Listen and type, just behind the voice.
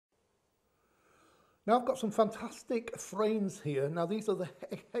Now I've got some fantastic frames here. Now these are the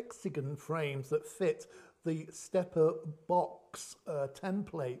hexagon frames that fit the Stepper box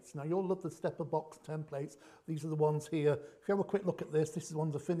templates. Now you'll love the Stepper box templates. These are the ones here. If you have a quick look at this is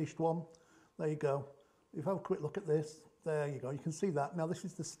one's a finished one. There you go. If you have a quick look at this, there you go. You can see that. Now this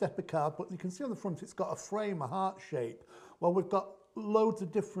is the Stepper card, but you can see on the front it's got a frame, a heart shape. Well, we've got loads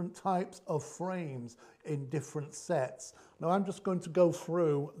of different types of frames in different sets. Now I'm just going to go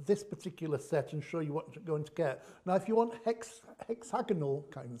through this particular set and show you what you're going to get. Now if you want hexagonal,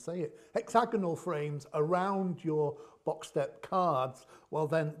 can't even say it, hexagonal frames around your box step cards, well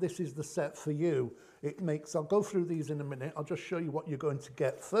then this is the set for you. I'll go through these in a minute. I'll just show you what you're going to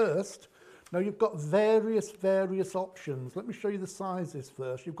get first. Now you've got various options. Let me show you the sizes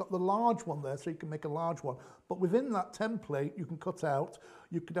first. You've got the large one there, so you can make a large one. But within that template, you can cut out,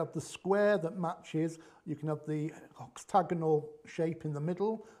 you could have the square that matches, you can have the octagonal shape in the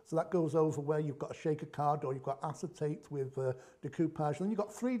middle, so that goes over where you've got a shaker card or you've got acetate with decoupage. Then you've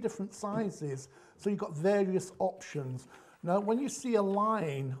got 3 different sizes, so you've got various options. Now, when you see a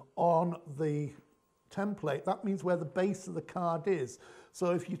line on the template, that means where the base of the card is.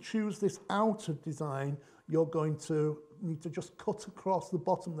 So if you choose this outer design, you're going to need to just cut across the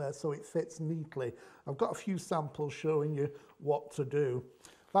bottom there so it fits neatly. I've got a few samples showing you what to do.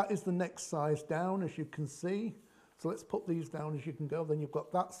 That is the next size down, as you can see. So let's put these down as you can go. Then you've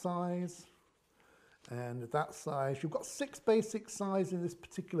got that size and that size. You've got 6 basic sizes in this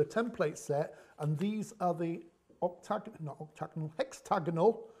particular template set, and these are the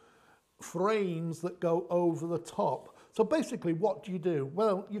hexagonal frames that go over the top. So basically what do you do?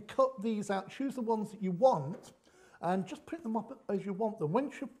 Well, you cut these out, choose the ones that you want and just print them up as you want them.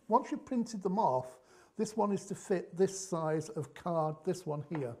 Once you've printed them off, this one is to fit this size of card, this one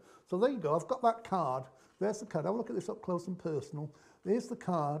here. So there you go, I've got that card. There's the card. Have a look at this up close and personal. There's the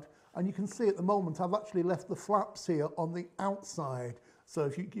card, and you can see at the moment I've actually left the flaps here on the outside. So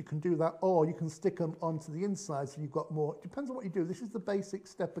if you can do that, or you can stick them onto the inside so you've got more. It depends on what you do. This is the basic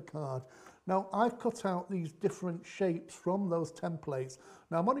Stepper card. Now I've cut out these different shapes from those templates.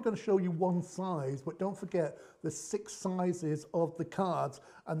 Now I'm only going to show you one size, but don't forget there's 6 sizes of the cards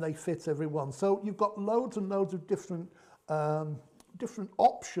and they fit every one. So you've got loads and loads of different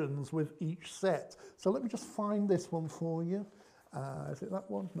options with each set. So let me just find this one for you. Is it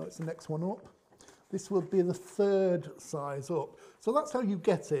that one? No, it's the next one up. This will be the 3rd size up. So that's how you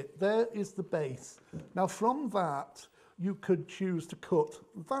get it. There is the base. Now from that, you could choose to cut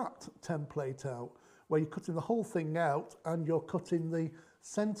that template out, where you're cutting the whole thing out and you're cutting the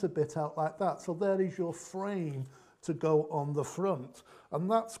center bit out like that. So there is your frame to go on the front. And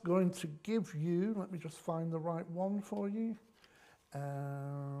that's going to give you, let me just find the right one for you.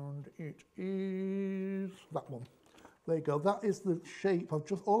 And it is that one. There you go, that is the shape.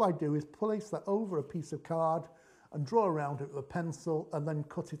 All I do is place that over a piece of card and draw around it with a pencil and then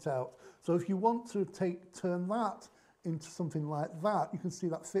cut it out. So if you want to turn that into something like that, you can see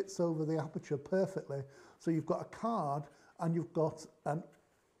that fits over the aperture perfectly. So you've got a card and you've got an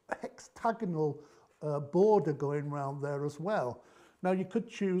hexagonal border going around there as well. Now you could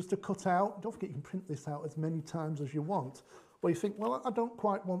choose to cut out, don't forget you can print this out as many times as you want. Well, you think, well, I don't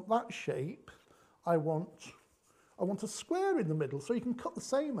quite want that shape. I want a square in the middle, so you can cut the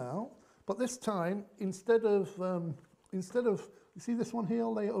same out, but this time, instead of, you see this one here,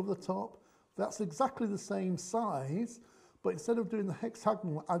 I'll lay it over the top, that's exactly the same size, but instead of doing the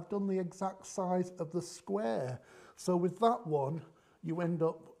hexagonal, I've done the exact size of the square. So with that one, you end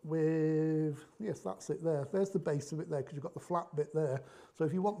up with, yes, that's it there. There's the base of it there, because you've got the flat bit there. So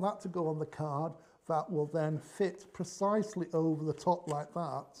if you want that to go on the card, that will then fit precisely over the top like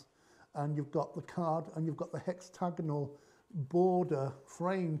that. And you've got the card and you've got the hexagonal border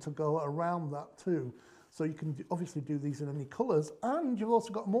frame to go around that too. So you can obviously do these in any colours, and you've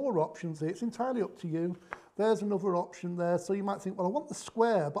also got more options here. It's entirely up to you. There's another option there. So you might think, well, I want the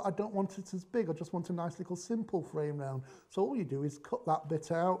square, but I don't want it as big. I just want a nice little simple frame round. So all you do is cut that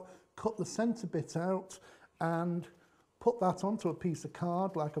bit out, cut the centre bit out, and put that onto a piece of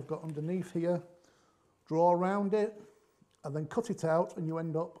card like I've got underneath here, draw around it, and then cut it out, and you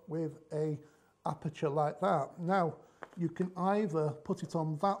end up with a aperture like that. Now, you can either put it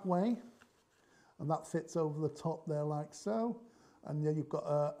on that way, and that fits over the top there like so, and then you've got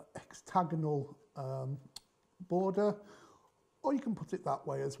a hexagonal border, or you can put it that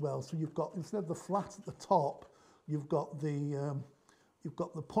way as well. So you've got, instead of the flat at the top, you've got the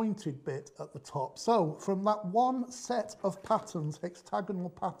pointed bit at the top. So from that one set of patterns,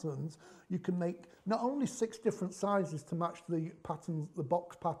 hexagonal patterns, you can make not only 6 different sizes to match the patterns, the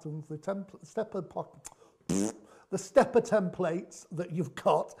box patterns, the template, the stepper templates that you've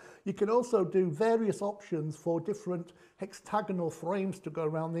got, you can also do various options for different hexagonal frames to go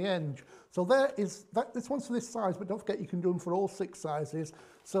around the edge. So this one's for this size, but don't forget you can do them for all 6 sizes.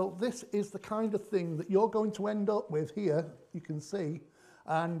 So this is the kind of thing that you're going to end up with here, you can see.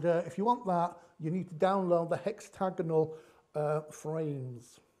 And if you want that, you need to download the hexagonal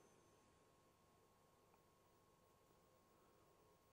frames.